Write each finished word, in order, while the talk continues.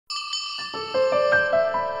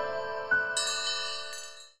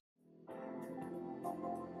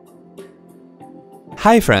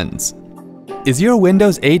Hi friends! Is your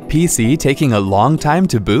Windows 8 PC taking a long time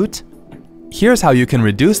to boot? Here's how you can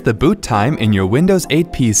reduce the boot time in your Windows 8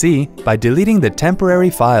 PC by deleting the temporary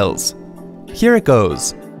files. Here it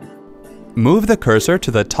goes. Move the cursor to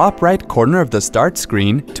the top right corner of the Start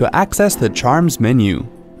screen to access the Charms menu.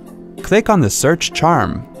 Click on the Search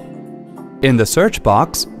charm. In the search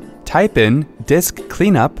box, type in Disk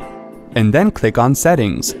Cleanup and then click on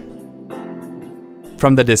Settings.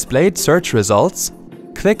 From the displayed search results,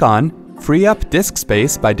 click on Free up disk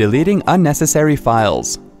space by deleting unnecessary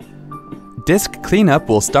files. Disk Cleanup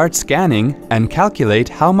will start scanning and calculate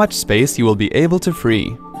how much space you will be able to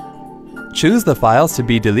free. Choose the files to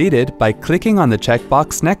be deleted by clicking on the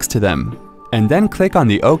checkbox next to them, and then click on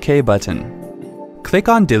the OK button. Click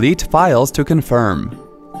on Delete Files to confirm.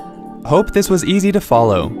 Hope this was easy to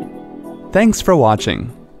follow. Thanks for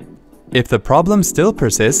watching. If the problem still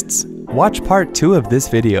persists, watch part 2 of this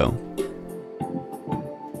video.